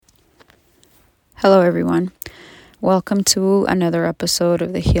Hello, everyone. Welcome to another episode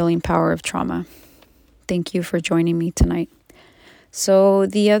of the Healing Power of Trauma. Thank you for joining me tonight. So,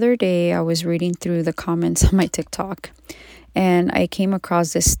 the other day, I was reading through the comments on my TikTok, and I came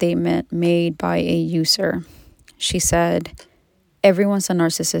across this statement made by a user. She said, "Everyone's a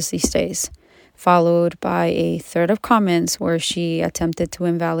narcissist these days," followed by a thread of comments where she attempted to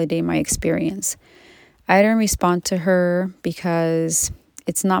invalidate my experience. I didn't respond to her because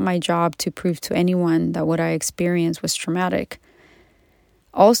it's not my job to prove to anyone that what I experienced was traumatic.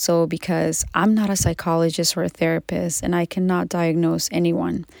 Also, because I'm not a psychologist or a therapist and I cannot diagnose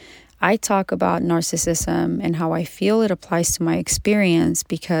anyone. I talk about narcissism and how I feel it applies to my experience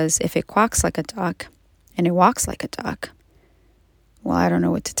because if it quacks like a duck and it walks like a duck, well, I don't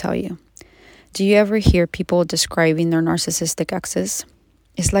know what to tell you. Do you ever hear people describing their narcissistic exes?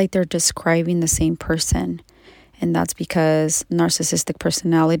 It's like they're describing the same person. And that's because narcissistic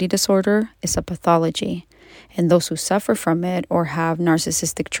personality disorder is a pathology. And those who suffer from it or have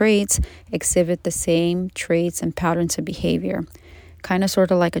narcissistic traits exhibit the same traits and patterns of behavior, kind of sort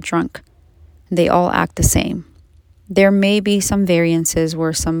of like a drunk. They all act the same. There may be some variances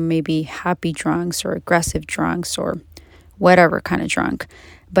where some may be happy drunks or aggressive drunks or whatever kind of drunk.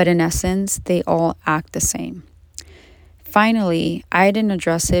 But in essence, they all act the same. Finally, I didn't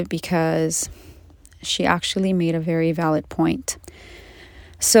address it because she actually made a very valid point.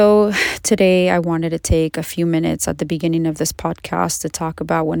 So today I wanted to take a few minutes at the beginning of this podcast to talk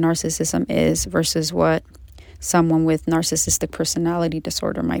about what narcissism is versus what someone with narcissistic personality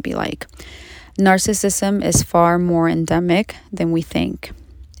disorder might be like. Narcissism is far more endemic than we think.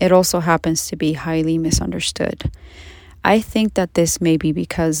 It also happens to be highly misunderstood. I think that this may be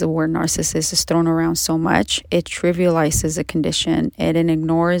because the word narcissist is thrown around so much, it trivializes the condition and it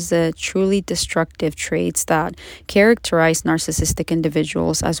ignores the truly destructive traits that characterize narcissistic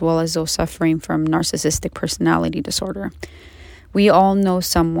individuals as well as those suffering from narcissistic personality disorder. We all know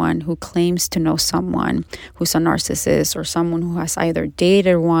someone who claims to know someone who's a narcissist or someone who has either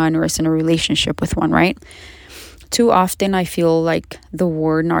dated one or is in a relationship with one, right? Too often, I feel like the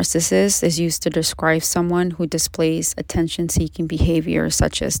word narcissist is used to describe someone who displays attention-seeking behavior,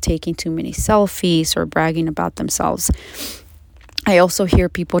 such as taking too many selfies or bragging about themselves. I also hear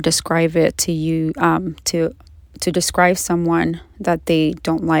people describe it to you to describe someone that they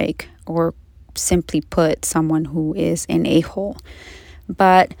don't like, or simply put, someone who is an a-hole.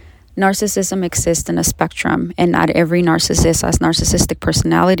 But narcissism exists in a spectrum, and not every narcissist has narcissistic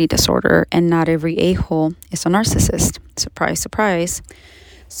personality disorder, and not every a-hole is a narcissist. Surprise, surprise.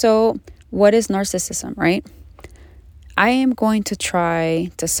 So, what is narcissism, right? I am going to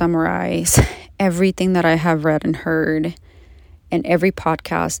try to summarize everything that I have read and heard in every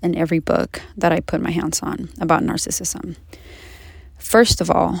podcast and every book that I put my hands on about narcissism. First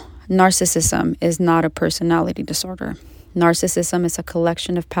of all, narcissism is not a personality disorder. Narcissism is a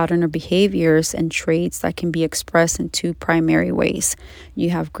collection of pattern of behaviors and traits that can be expressed in two primary ways. You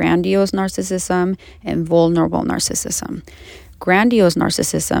have grandiose narcissism and vulnerable narcissism. Grandiose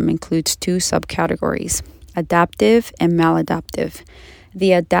narcissism includes two subcategories, adaptive and maladaptive.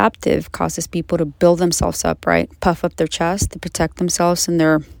 The adaptive causes people to build themselves up, right? Puff up their chest to protect themselves and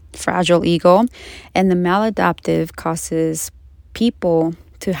their fragile ego. And the maladaptive causes people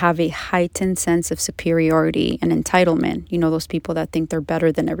to have a heightened sense of superiority and entitlement. You know, those people that think they're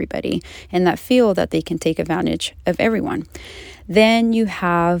better than everybody and that feel that they can take advantage of everyone. Then you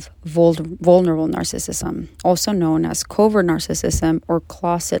have vulnerable narcissism, also known as covert narcissism or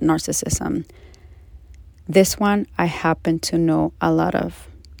closet narcissism. This one I happen to know a lot of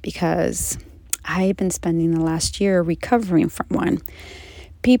because I've been spending the last year recovering from one.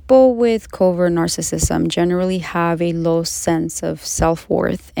 People with covert narcissism generally have a low sense of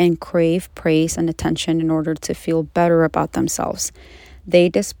self-worth and crave praise and attention in order to feel better about themselves. They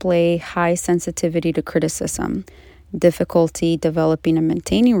display high sensitivity to criticism, difficulty developing and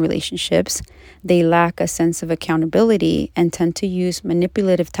maintaining relationships. They lack a sense of accountability and tend to use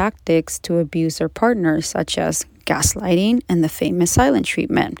manipulative tactics to abuse their partners, such as gaslighting and the famous silent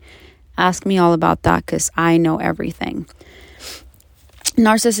treatment. Ask me all about that because I know everything.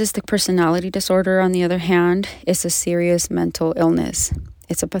 Narcissistic personality disorder, on the other hand, is a serious mental illness.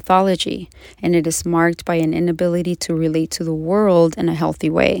 It's a pathology, and it is marked by an inability to relate to the world in a healthy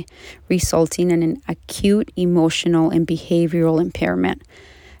way, resulting in an acute emotional and behavioral impairment.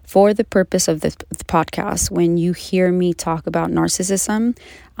 For the purpose of the podcast, when you hear me talk about narcissism,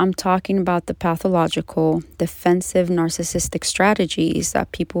 I'm talking about the pathological, defensive narcissistic strategies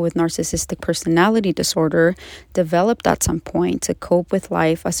that people with narcissistic personality disorder developed at some point to cope with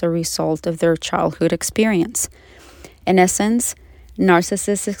life as a result of their childhood experience. In essence,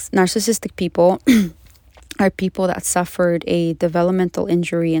 Narcissistic people are people that suffered a developmental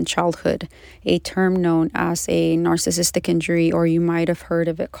injury in childhood, a term known as a narcissistic injury, or you might have heard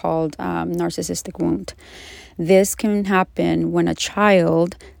of it called narcissistic wound. This can happen when a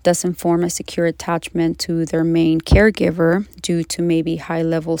child doesn't form a secure attachment to their main caregiver due to maybe high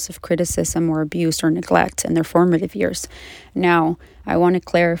levels of criticism or abuse or neglect in their formative years. Now, I want to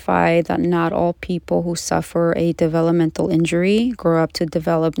clarify that not all people who suffer a developmental injury grow up to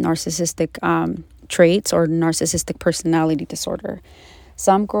develop narcissistic traits or narcissistic personality disorder.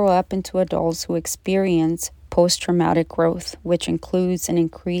 Some grow up into adults who experience post-traumatic growth, which includes an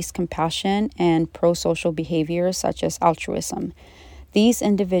increased compassion and pro-social behaviors such as altruism. These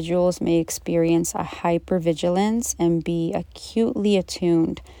individuals may experience a hypervigilance and be acutely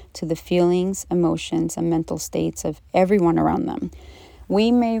attuned to the feelings, emotions, and mental states of everyone around them.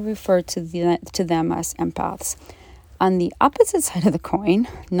 We may refer to them as empaths. On the opposite side of the coin,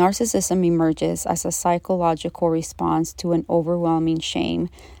 narcissism emerges as a psychological response to an overwhelming shame,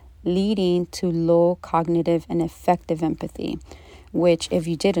 leading to low cognitive and effective empathy, which, if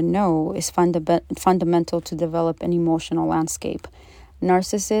you didn't know, is fundamental to develop an emotional landscape.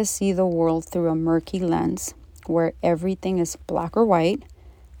 Narcissists see the world through a murky lens where everything is black or white,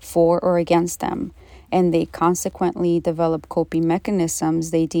 for or against them, and they consequently develop coping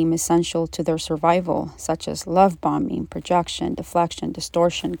mechanisms they deem essential to their survival, such as love bombing, projection, deflection,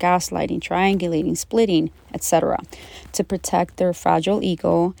 distortion, gaslighting, triangulating, splitting, etc., to protect their fragile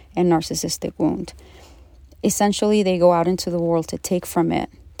ego and narcissistic wound. Essentially, they go out into the world to take from it,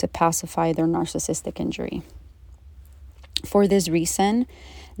 to pacify their narcissistic injury. For this reason,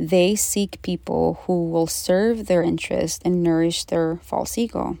 they seek people who will serve their interest and nourish their false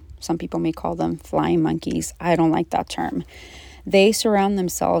ego. Some people may call them flying monkeys. I don't like that term. They surround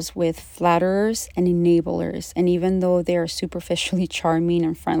themselves with flatterers and enablers. And even though they are superficially charming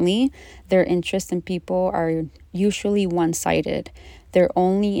and friendly, their interest in people are usually one-sided. They're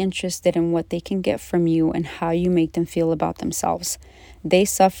only interested in what they can get from you and how you make them feel about themselves. They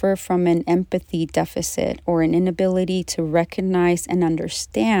suffer from an empathy deficit or an inability to recognize and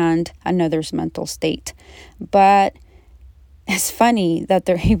understand another's mental state. But it's funny that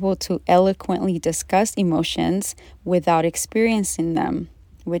they're able to eloquently discuss emotions without experiencing them,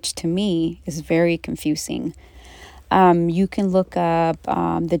 which to me is very confusing. You can look up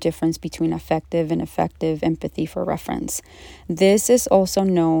the difference between affective and effective empathy for reference. This is also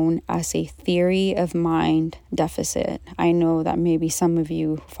known as a theory of mind deficit. I know that maybe some of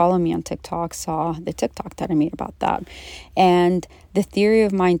you who follow me on TikTok saw the TikTok that I made about that. And the theory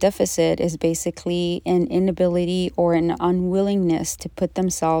of mind deficit is basically an inability or an unwillingness to put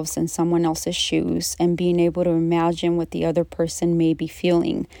themselves in someone else's shoes and being able to imagine what the other person may be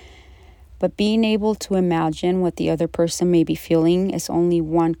feeling. But being able to imagine what the other person may be feeling is only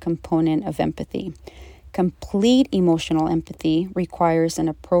one component of empathy. Complete emotional empathy requires an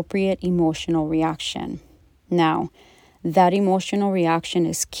appropriate emotional reaction. Now, that emotional reaction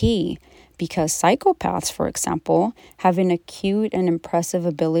is key because psychopaths, for example, have an acute and impressive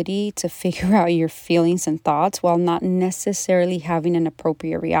ability to figure out your feelings and thoughts while not necessarily having an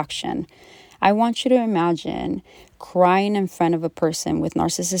appropriate reaction. I want you to imagine crying in front of a person with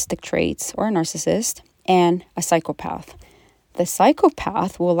narcissistic traits or a narcissist and a psychopath. The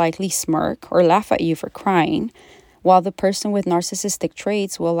psychopath will likely smirk or laugh at you for crying, while the person with narcissistic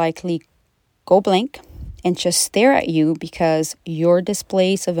traits will likely go blank and just stare at you because your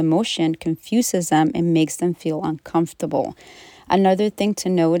displays of emotion confuses them and makes them feel uncomfortable. Another thing to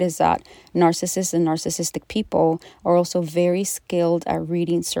note is that narcissists and narcissistic people are also very skilled at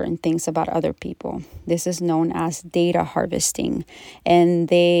reading certain things about other people. This is known as data harvesting, and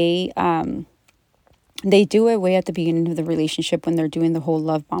they do it way at the beginning of the relationship when they're doing the whole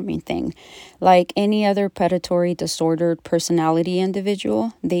love bombing thing. Like any other predatory, disordered personality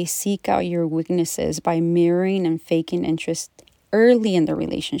individual, they seek out your weaknesses by mirroring and faking interest early in the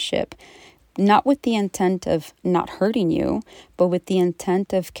relationship. Not with the intent of not hurting you, but with the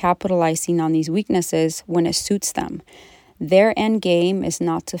intent of capitalizing on these weaknesses when it suits them. Their end game is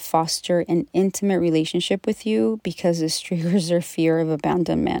not to foster an intimate relationship with you because this triggers their fear of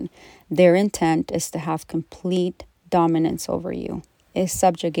abandonment. Their intent is to have complete dominance over you. It's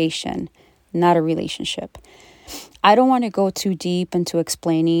subjugation, not a relationship. I don't want to go too deep into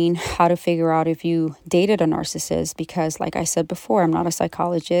explaining how to figure out if you dated a narcissist because, like I said before, I'm not a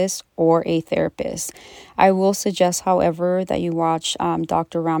psychologist or a therapist. I will suggest, however, that you watch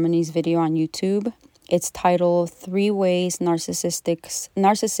Dr. Ramani's video on YouTube. It's titled 3 Ways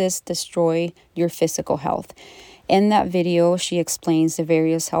Narcissists Destroy Your Physical Health. In that video, she explains the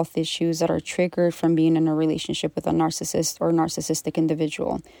various health issues that are triggered from being in a relationship with a narcissist or narcissistic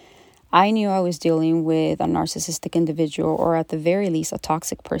individual. I knew I was dealing with a narcissistic individual, or at the very least a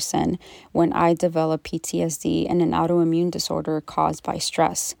toxic person, when I developed PTSD and an autoimmune disorder caused by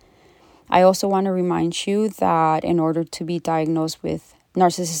stress. I also want to remind you that in order to be diagnosed with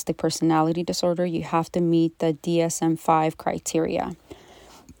narcissistic personality disorder, you have to meet the DSM-5 criteria.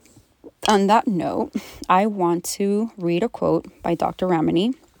 On that note, I want to read a quote by Dr.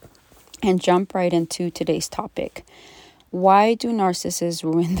 Ramani and jump right into today's topic. Why do narcissists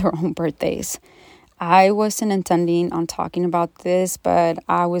ruin their own birthdays? I wasn't intending on talking about this, but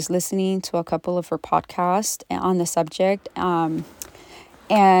I was listening to a couple of her podcasts on the subject,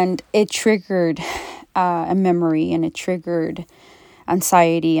 and it triggered a memory, and it triggered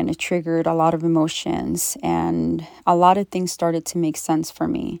anxiety, and it triggered a lot of emotions, and a lot of things started to make sense for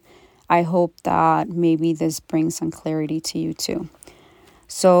me. I hope that maybe this brings some clarity to you too.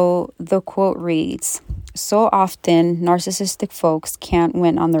 So the quote reads, "So often narcissistic folks can't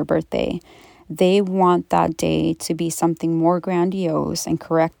win on their birthday. They want that day to be something more grandiose and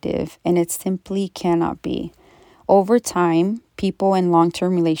corrective, and it simply cannot be. Over time, people in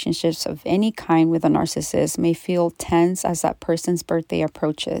long-term relationships of any kind with a narcissist may feel tense as that person's birthday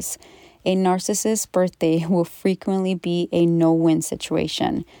approaches. A narcissist's birthday will frequently be a no-win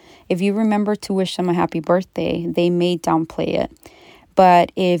situation. If you remember to wish them a happy birthday, they may downplay it.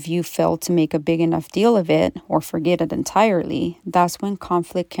 But if you fail to make a big enough deal of it or forget it entirely, that's when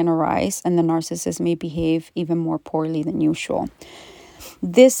conflict can arise and the narcissist may behave even more poorly than usual."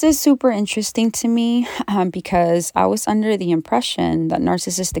 This is super interesting to me because I was under the impression that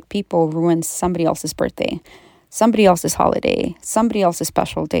narcissistic people ruin somebody else's birthday, somebody else's holiday, somebody else's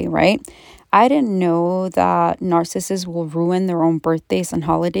special day, right? I didn't know that narcissists will ruin their own birthdays and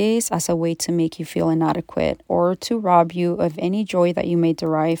holidays as a way to make you feel inadequate or to rob you of any joy that you may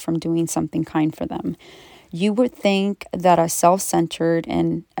derive from doing something kind for them. You would think that as self-centered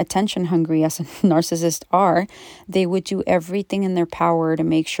and attention-hungry as narcissists are, they would do everything in their power to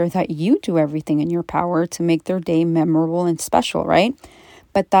make sure that you do everything in your power to make their day memorable and special, right?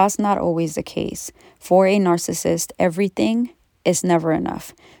 But that's not always the case. For a narcissist, everything is never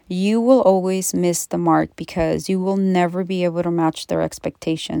enough. You will always miss the mark because you will never be able to match their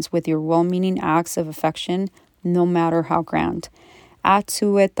expectations with your well-meaning acts of affection, no matter how grand. Add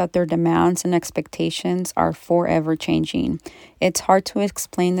to it that their demands and expectations are forever changing. It's hard to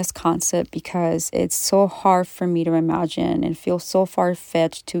explain this concept because it's so hard for me to imagine and feels so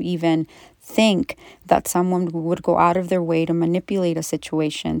far-fetched to even think that someone would go out of their way to manipulate a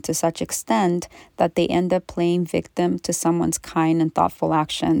situation to such extent that they end up playing victim to someone's kind and thoughtful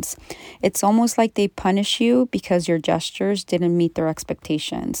actions. It's almost like they punish you because your gestures didn't meet their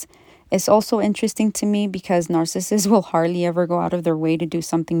expectations. It's also interesting to me because narcissists will hardly ever go out of their way to do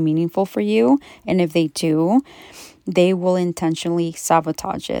something meaningful for you. And if they do, they will intentionally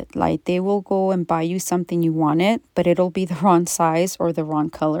sabotage it. Like they will go and buy you something you wanted, but it'll be the wrong size or the wrong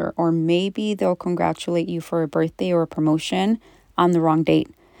color. Or maybe they'll congratulate you for a birthday or a promotion on the wrong date.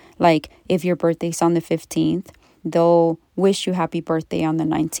 Like if your birthday's on the 15th, they'll wish you happy birthday on the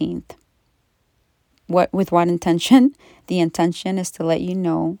 19th. With what intention? The intention is to let you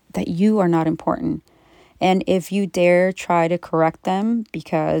know that you are not important. And if you dare try to correct them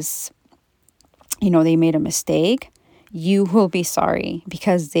because, they made a mistake, you will be sorry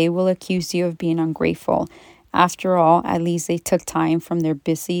because they will accuse you of being ungrateful. After all, at least they took time from their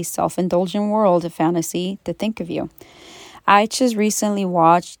busy, self-indulgent world of fantasy to think of you. I just recently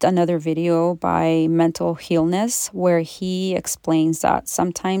watched another video by Mental Healness where he explains that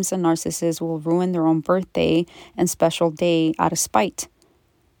sometimes a narcissist will ruin their own birthday and special day out of spite.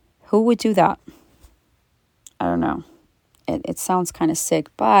 Who would do that? I don't know. It sounds kind of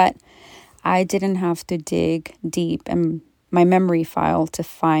sick, but I didn't have to dig deep in my memory file to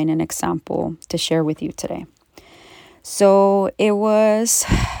find an example to share with you today. So it was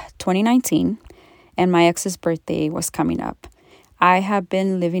 2019. And my ex's birthday was coming up. I had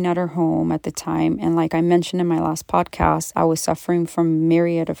been living at her home at the time. And like I mentioned in my last podcast, I was suffering from a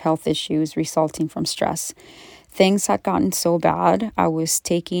myriad of health issues resulting from stress. Things had gotten so bad, I was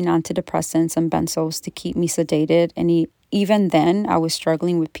taking antidepressants and benzos to keep me sedated. And even then, I was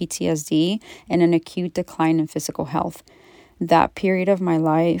struggling with PTSD and an acute decline in physical health. That period of my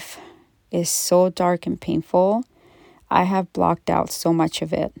life is so dark and painful. I have blocked out so much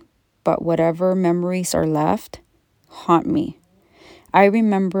of it. But whatever memories are left haunt me. I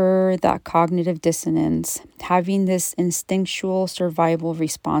remember that cognitive dissonance, having this instinctual survival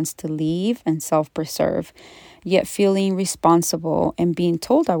response to leave and self-preserve, yet feeling responsible and being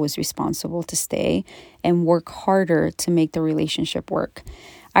told I was responsible to stay and work harder to make the relationship work.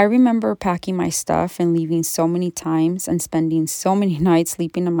 I remember packing my stuff and leaving so many times and spending so many nights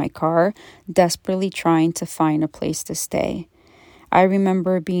sleeping in my car, desperately trying to find a place to stay. I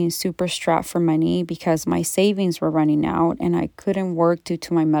remember being super strapped for money because my savings were running out and I couldn't work due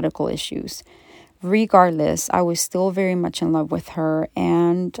to my medical issues. Regardless, I was still very much in love with her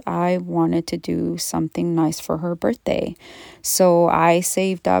and I wanted to do something nice for her birthday. So I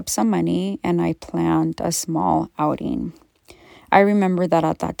saved up some money and I planned a small outing. I remember that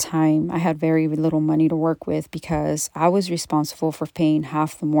at that time, I had very little money to work with because I was responsible for paying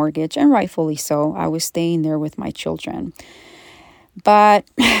half the mortgage, and rightfully so. I was staying there with my children. But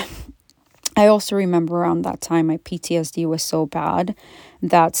I also remember around that time, my PTSD was so bad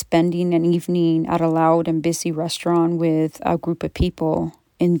that spending an evening at a loud and busy restaurant with a group of people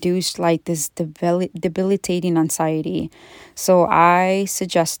induced like this debilitating anxiety. So I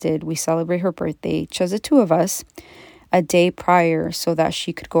suggested we celebrate her birthday, just the two of us, a day prior so that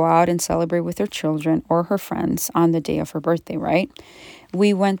she could go out and celebrate with her children or her friends on the day of her birthday, right?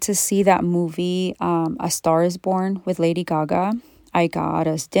 We went to see that movie, A Star is Born with Lady Gaga. I got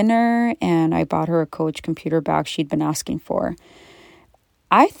us dinner and I bought her a Coach computer bag she'd been asking for.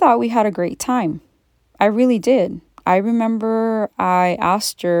 I thought we had a great time. I really did. I remember I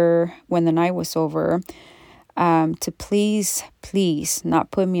asked her when the night was over to please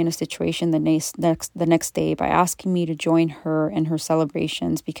not put me in a situation the next day by asking me to join her in her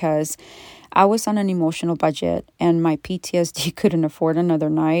celebrations because I was on an emotional budget and my PTSD couldn't afford another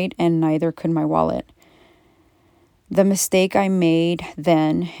night and neither could my wallet. The mistake I made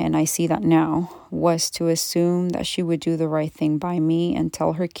then, and I see that now, was to assume that she would do the right thing by me and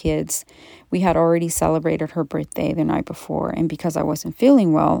tell her kids we had already celebrated her birthday the night before, and because I wasn't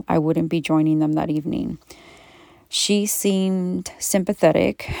feeling well, I wouldn't be joining them that evening. She seemed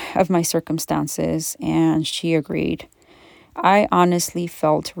sympathetic of my circumstances, and she agreed. I honestly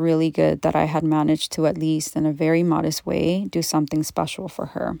felt really good that I had managed to, at least in a very modest way, do something special for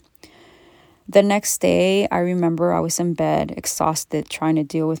her. The next day, I remember I was in bed, exhausted, trying to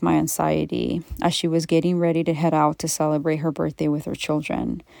deal with my anxiety as she was getting ready to head out to celebrate her birthday with her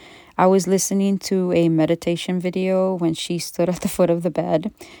children. I was listening to a meditation video when she stood at the foot of the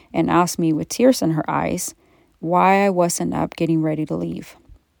bed and asked me with tears in her eyes why I wasn't up getting ready to leave.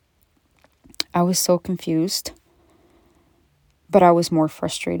 I was so confused, but I was more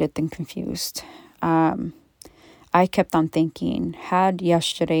frustrated than confused. I kept on thinking, had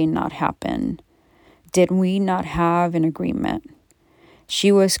yesterday not happened, did we not have an agreement?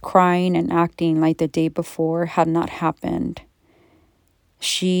 She was crying and acting like the day before had not happened.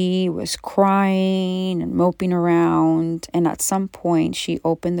 She was crying and moping around, and at some point she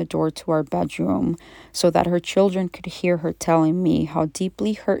opened the door to our bedroom so that her children could hear her telling me how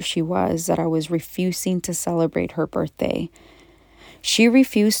deeply hurt she was that I was refusing to celebrate her birthday. She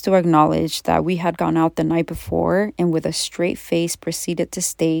refused to acknowledge that we had gone out the night before and with a straight face proceeded to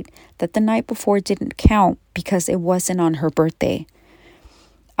state that the night before didn't count because it wasn't on her birthday.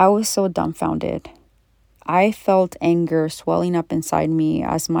 I was so dumbfounded. I felt anger swelling up inside me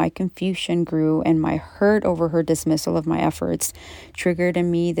as my confusion grew and my hurt over her dismissal of my efforts triggered in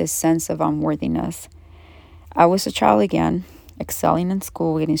me this sense of unworthiness. I was a child again, excelling in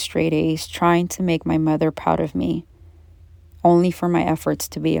school, getting straight A's, trying to make my mother proud of me, only for my efforts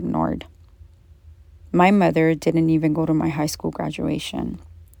to be ignored. My mother didn't even go to my high school graduation.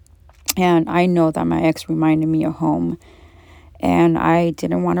 And I know that my ex reminded me of home, and I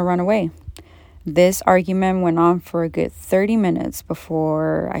didn't want to run away. This argument went on for a good 30 minutes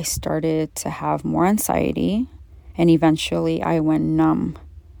before I started to have more anxiety, and eventually I went numb.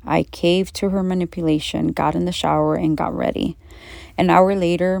 I caved to her manipulation, got in the shower, and got ready. An hour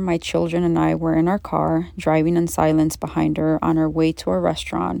later, my children and I were in our car, driving in silence behind her on our way to a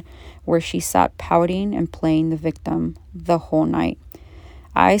restaurant where she sat pouting and playing the victim the whole night.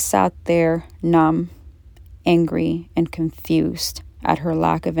 I sat there numb, angry, and confused at her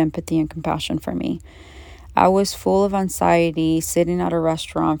lack of empathy and compassion for me. I was full of anxiety, sitting at a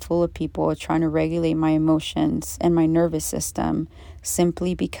restaurant full of people, trying to regulate my emotions and my nervous system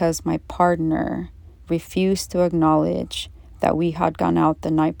simply because my partner refused to acknowledge that we had gone out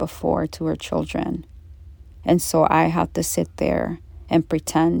the night before to her children. And so I had to sit there and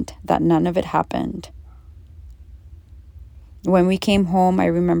pretend that none of it happened. When we came home, I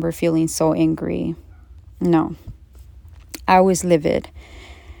remember feeling so angry. No, I was livid.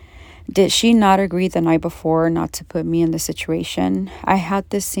 Did she not agree the night before not to put me in the situation? I had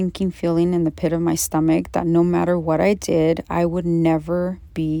this sinking feeling in the pit of my stomach that no matter what I did, I would never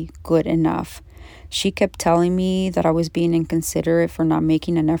be good enough. She kept telling me that I was being inconsiderate for not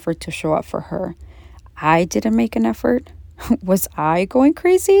making an effort to show up for her. I didn't make an effort? Was I going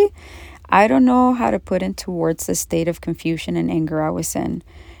crazy? I don't know how to put into words the state of confusion and anger I was in.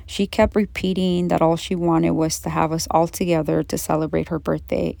 She kept repeating that all she wanted was to have us all together to celebrate her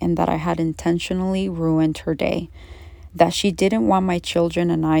birthday and that I had intentionally ruined her day. That she didn't want my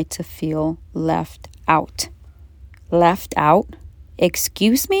children and I to feel left out. Left out?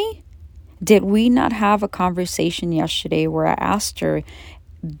 Excuse me? Did we not have a conversation yesterday where I asked her,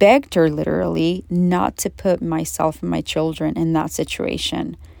 begged her literally, not to put myself and my children in that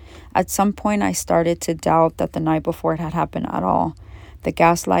situation? At some point, I started to doubt that the night before it had happened at all. The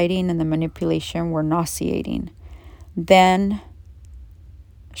gaslighting and the manipulation were nauseating. Then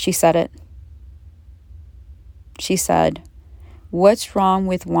she said it. She said, "What's wrong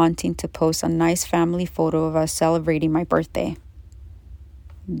with wanting to post a nice family photo of us celebrating my birthday?"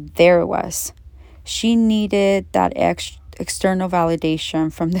 There it was. She needed that external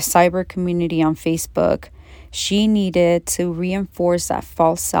validation from the cyber community on Facebook. She needed to reinforce that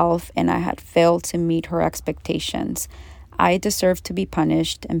false self, and I had failed to meet her expectations. I deserved to be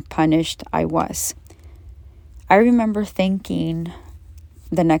punished, and punished I was. I remember thinking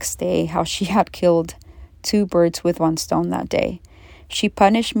the next day how she had killed 2 birds with 1 stone that day. She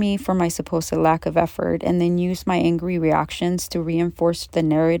punished me for my supposed lack of effort and then used my angry reactions to reinforce the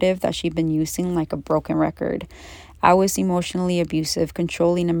narrative that she'd been using like a broken record. I was emotionally abusive,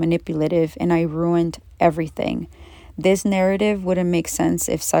 controlling, and manipulative, and I ruined everything. This narrative wouldn't make sense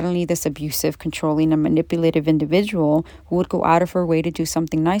if suddenly this abusive, controlling, and manipulative individual would go out of her way to do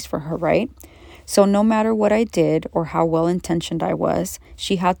something nice for her, right? So no matter what I did or how well-intentioned I was,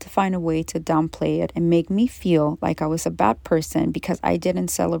 she had to find a way to downplay it and make me feel like I was a bad person because I didn't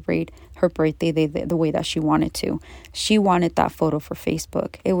celebrate her birthday the way that she wanted to. She wanted that photo for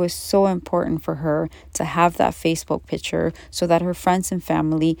Facebook. It was so important for her to have that Facebook picture so that her friends and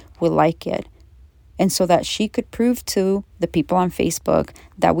family would like it. And so that she could prove to the people on Facebook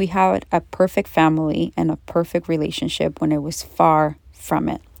that we had a perfect family and a perfect relationship when it was far from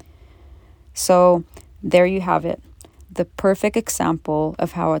it. So there you have it. The perfect example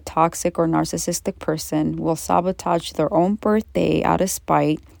of how a toxic or narcissistic person will sabotage their own birthday out of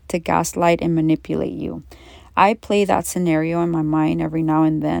spite to gaslight and manipulate you. I play that scenario in my mind every now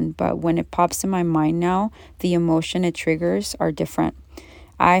and then, but when it pops in my mind now, the emotion it triggers are different.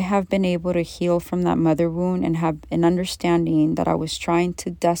 I have been able to heal from that mother wound and have an understanding that I was trying to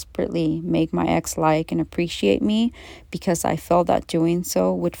desperately make my ex like and appreciate me because I felt that doing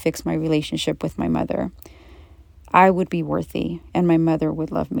so would fix my relationship with my mother. I would be worthy and my mother would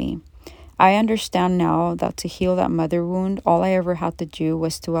love me. I understand now that to heal that mother wound, all I ever had to do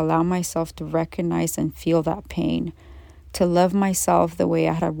was to allow myself to recognize and feel that pain, to love myself the way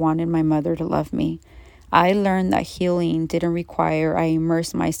I had wanted my mother to love me. I learned that healing didn't require I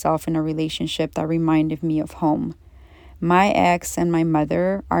immerse myself in a relationship that reminded me of home. My ex and my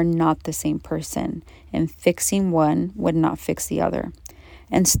mother are not the same person, and fixing one would not fix the other.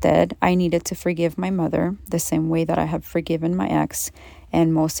 Instead, I needed to forgive my mother the same way that I had forgiven my ex,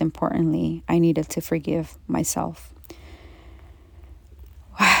 and most importantly, I needed to forgive myself.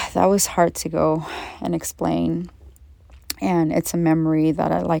 That was hard to go and explain. And it's a memory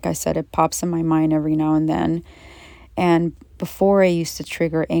that, like I said, it pops in my mind every now and then. And before I used to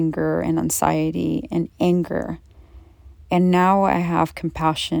trigger anger and anxiety and anger. And now I have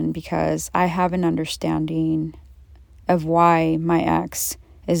compassion because I have an understanding of why my ex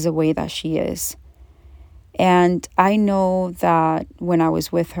is the way that she is. And I know that when I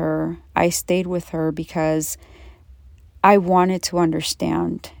was with her, I stayed with her because I wanted to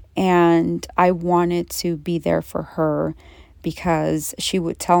understand. And I wanted to be there for her because she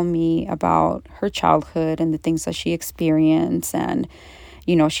would tell me about her childhood and the things that she experienced. And,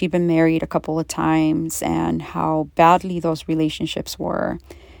 you know, she'd been married a couple of times and how badly those relationships were.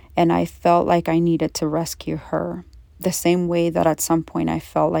 And I felt like I needed to rescue her the same way that at some point I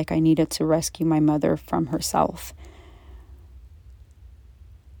felt like I needed to rescue my mother from herself.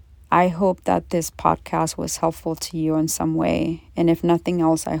 I hope that this podcast was helpful to you in some way. And if nothing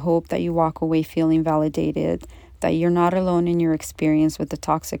else, I hope that you walk away feeling validated, that you're not alone in your experience with the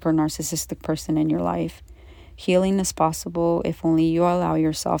toxic or narcissistic person in your life. Healing is possible if only you allow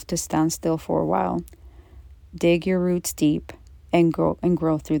yourself to stand still for a while. Dig your roots deep and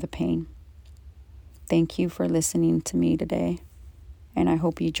grow through the pain. Thank you for listening to me today, and I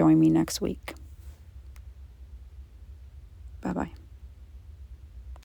hope you join me next week. Bye-bye.